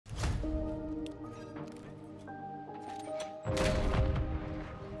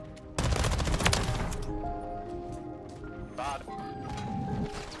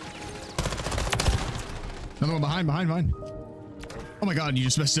Another one behind. Oh my god, you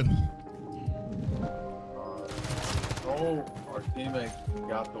just missed him. Oh, our teammate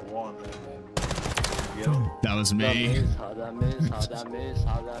got the one. Get him. That was me. How that miss,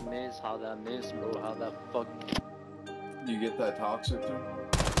 bro? How that fuck? You get that toxic too?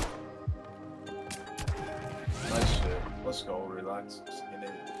 Nice shit. Let's go, relax. And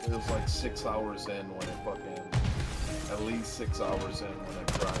it feels like 6 hours in when it fucking... At least 6 hours in when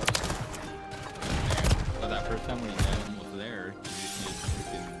it crashed. Well, that first time when you got almost there, you just need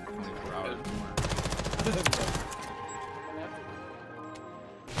freaking 24 hours more.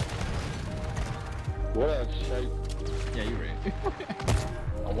 What up, shite? Yeah, you're right.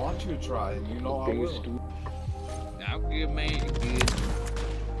 I want you to try, and you know I will. I'm good, man. Good.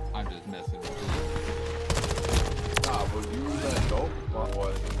 I'm just messing with you. Nah, but you let go.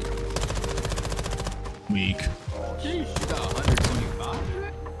 What? Weak. Oh, Jeez, you got 125?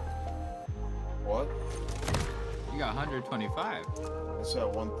 What? You got 125. It's at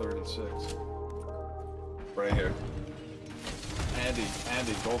 136. Right here. Andy,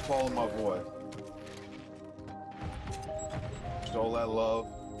 go follow my boy. Stole that love.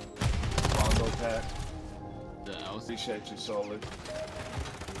 Rondo pack. Yeah, I was Appreciate you, Solid.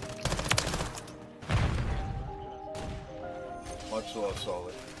 Much love,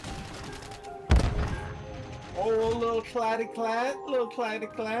 Solid. Oh, little clatty clat.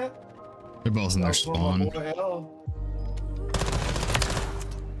 They're both in their spawn.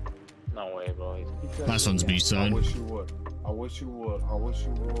 No way, boys. Last one's B side. I wish you would. I wish you would.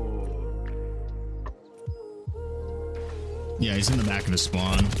 Yeah, he's in the back of the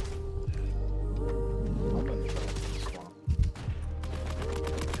spawn.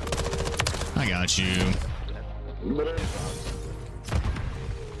 I got you. I've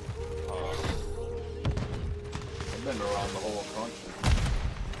been around the whole country.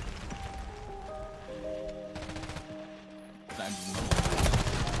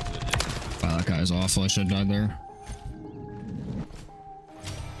 Wow, that guy's awful. I should have died there.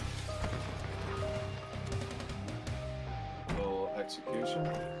 Little execution.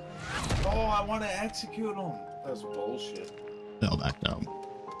 Oh, I want to execute him. That's bullshit. Fell back down.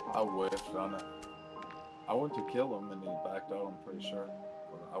 I whiffed on it. I went to kill him and he backed out, I'm pretty sure.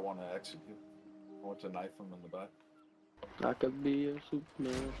 But I want to execute. I want to knife him in the back. I could be a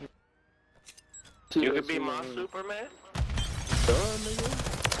Superman. You could be my Superman? Nigga.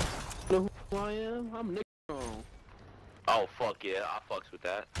 You know who I am? I'm Nick. Oh, fuck yeah, I fucks with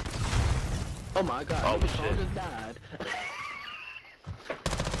that. Oh my god, oh, shit. shit. Just died.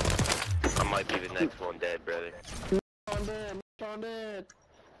 I might be the next one dead, brother. On dead.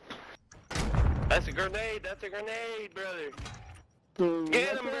 That's a grenade, brother.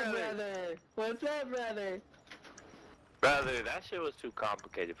 Get him, brother. What's up, brother? Brother, that shit was too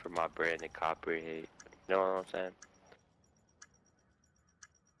complicated for my brain to comprehend. You know what I'm saying?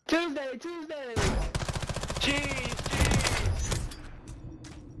 Tuesday. Cheese.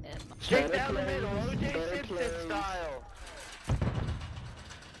 Straight down the middle, OJ Simpson style.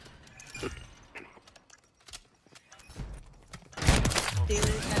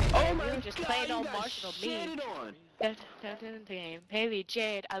 Oh my god, just played on Marshall me. Haley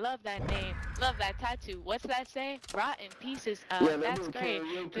Jade, I love that name. Love that tattoo. What's that say? Rotten pieces. That's great.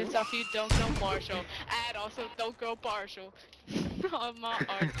 This off you don't know Marshall. Add also don't go partial. On my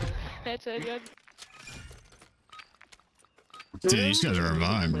arsenal. That's a good. Dude, these guys are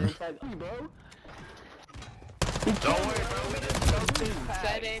revived, bro. Don't worry, bro. We just smoked this pack.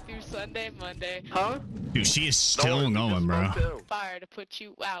 Saturday through Sunday, Monday. Huh? Dude, she is still going, bro. Fire to put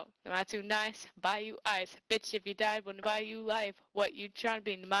you out. Am I too nice? Buy you ice. Bitch, if you died, wouldn't buy you life. What you trying to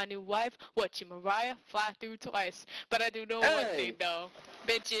be my new wife? What you Mariah? Fly through twice. But I do know one thing though.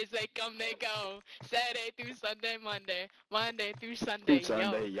 Bitches, they come, they go. Saturday through Sunday, Monday. Monday through Sunday,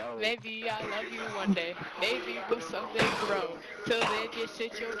 yo. Maybe I'll love you one day. Maybe we'll someday grow. Till then, just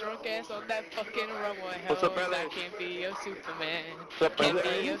sit your drunk ass on that fucking runway. What's up, brother? I can't be your Superman. What's up, Can't brother?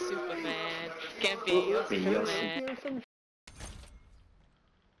 be your Superman. Can't be your Superman.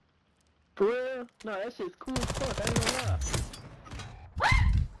 For real? No, that shit's cool as fuck. I ain't gonna lie.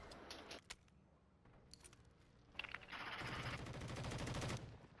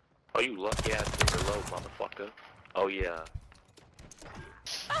 Oh, you lucky ass to reload, motherfucker. Oh, yeah.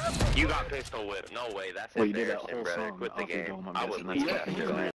 You got pistol whipped. No way, that's embarrassing, brother. Quit the game. I would leave that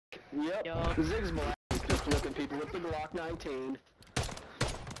shit. Yep. Ziggs Black is just whipping people with the Glock 19.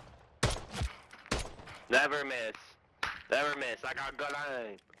 Never miss. Never miss. I got gun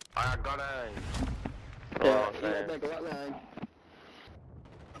aim. Yeah, that Glock 9.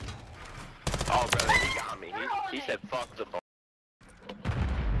 Oh, brother, he got me. He said fuck the ball.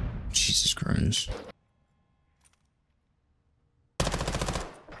 Jesus Christ.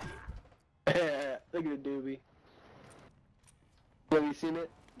 Look at the doobie. Have you seen it?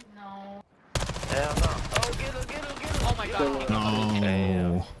 No. Hell no. Oh, get him. Oh my god. No.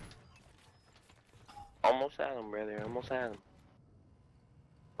 Damn. Almost had him, brother. Almost had him.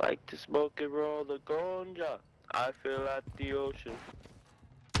 Like to smoke and roll the ganja. I feel at the ocean.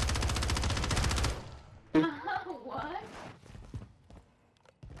 What?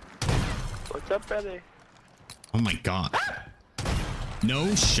 What's up, brother? Oh my god.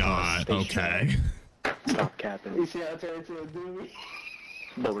 No shot. Okay. Stop capping. You see how I turned into a doobie?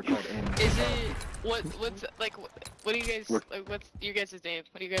 But we're called enemies. Is it what's like what do you guys like what's your guys' name?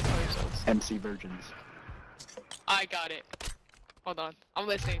 What do you guys call yourselves? MC Virgins. I got it. Hold on. I'm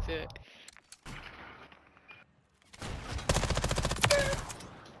listening to it.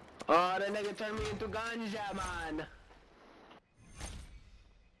 Oh, that nigga turned me into ganja, man.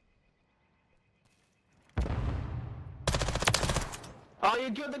 Oh,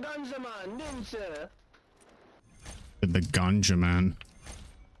 you killed the ganja man, didn't you? The ganja man.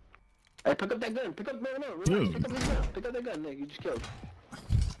 Hey, pick up that gun. Pick up, no, relax. Dude. Pick up this gun. Pick up that gun, nigga. You just killed.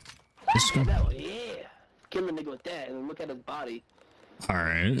 This guy. That one, yeah. Kill the nigga with that, and then look at his body. All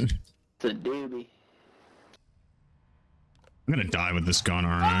right. It's a doobie. I'm gonna die with this gun,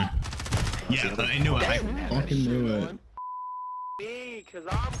 aren't I? Yeah, I knew it. I fucking knew it. Me, cause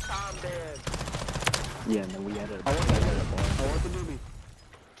I'm calm dead. Yeah, and then we had a. I want the doobie.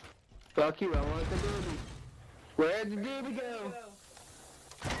 Fuck you, I want the doobie. Where'd the doobie go?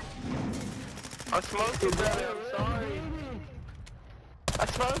 I smoked it, brother. I'm sorry. I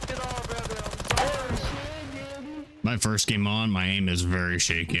smoked it all, brother. I'm sorry. My first game on, my aim is very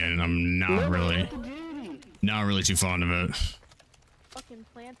shaky, and I'm not really too fond of it. Fucking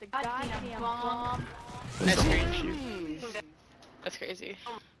plant the goddamn bomb. That's crazy. That's crazy.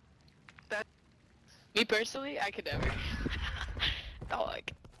 Me personally, I could never. Not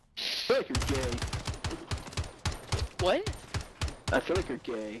like. I feel like you're gay. What? I feel like you're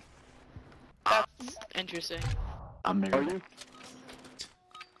gay. That's interesting. I'm married. Are you?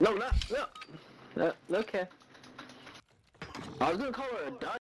 No, no. Okay. I was gonna call her a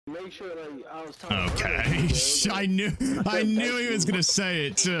dot. Make sure like I was talking. Okay. I knew he was gonna say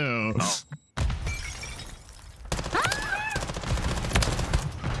it too.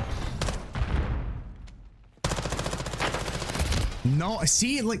 No, I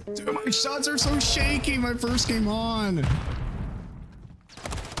see, like, dude, my shots are so shaky. My first game on.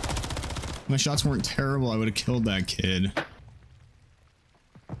 My shots weren't terrible. I would have killed that kid.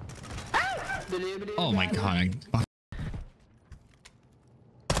 Oh my god. I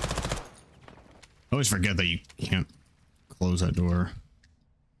always forget that you can't close that door.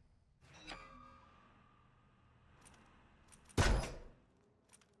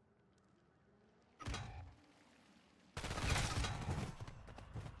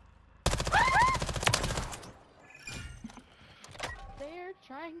 They're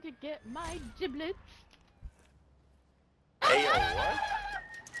trying to get my giblets. Hey, yo, what?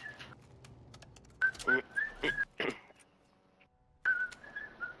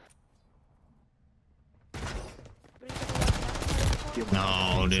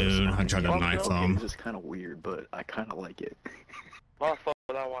 No, dude. I tried to knife him. It's kind of weird, but I kind of like it. Motherfucker,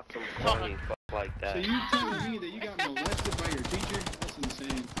 I watch some corny fuck like that. So you telling me that you got molested by your teacher? That's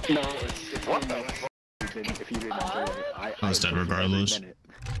insane. No, it's What the fuck? if you remember it, I was dead regardless.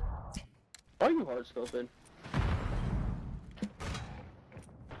 Why are you hard scoping?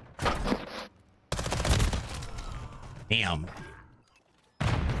 Damn.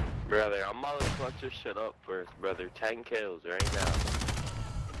 Brother, I'm gonna clutch this shit up first, brother. 10 kills right now.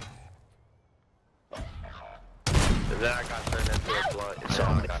 And then I got turned into a blunt. And So then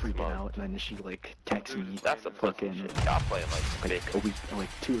I'm I like got freaking smoked. out, and then she like texts me. That's a fucking shit. Y'all playing like a week, like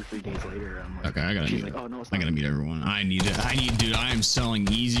 2 or 3 days later. I'm like, Okay, I gotta she's mute. like, oh no, it's I not. gotta mute everyone. I need it. Dude, I am selling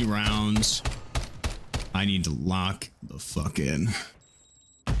easy rounds. I need to lock the fuck in.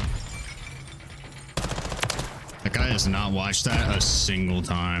 That guy has not watched that a single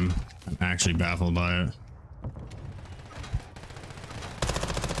time. I'm actually baffled by it.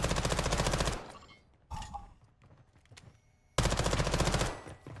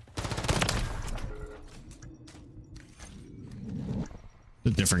 A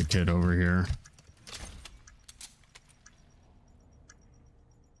different kid over here.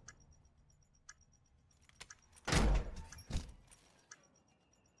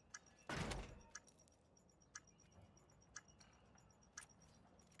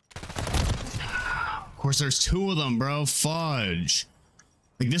 Of course, there's 2 of them, bro. Fudge.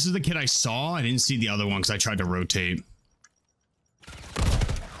 Like, this is the kid I saw. I didn't see the other one because I tried to rotate.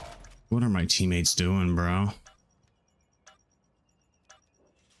 What are my teammates doing, bro?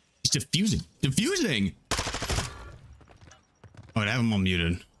 diffusing. Diffusing! Oh, I have him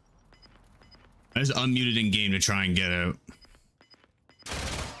unmuted. I just unmuted in game to try and get out.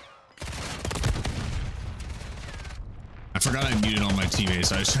 I forgot I muted all my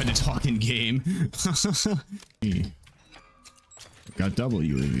teammates. I just tried to talk in game. Got double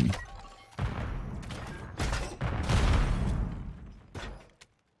UAV.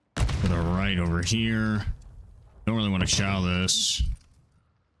 To the right over here. Don't really want to chow this.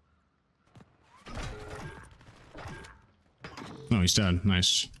 Oh, he's dead.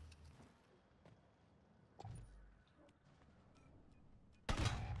 Nice.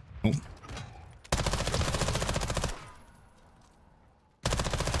 Oh.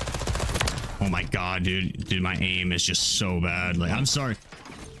 Oh my god, dude. Dude, my aim is just so bad. Like, I'm sorry.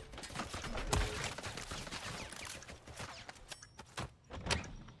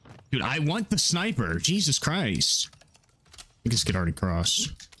 Dude, I want the sniper. Jesus Christ. I guess get already cross.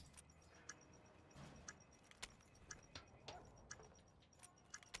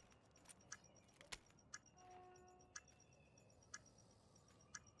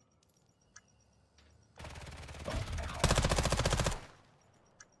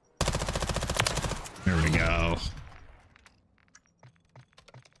 There we go.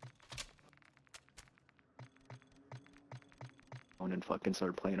 And fucking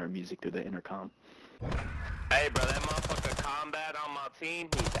started playing our music through the intercom. Hey, bro, that motherfucker Combat on my team,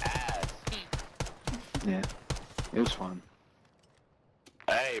 he's ass. Yeah, it was fun.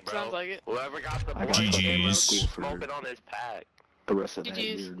 Hey, bro. Sounds like it. Whoever got the I got point, GGs. bro, School for smoke it on his pack. the rest of that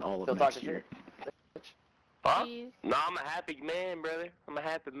GGs. year and all Still of next talking year. Huh? Jeez. No, I'm a happy man, brother. I'm a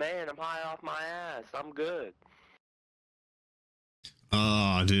happy man. I'm high off my ass. I'm good.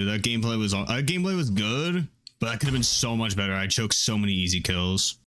 Oh, dude, that gameplay was good, but that could have been so much better. I choked so many easy kills.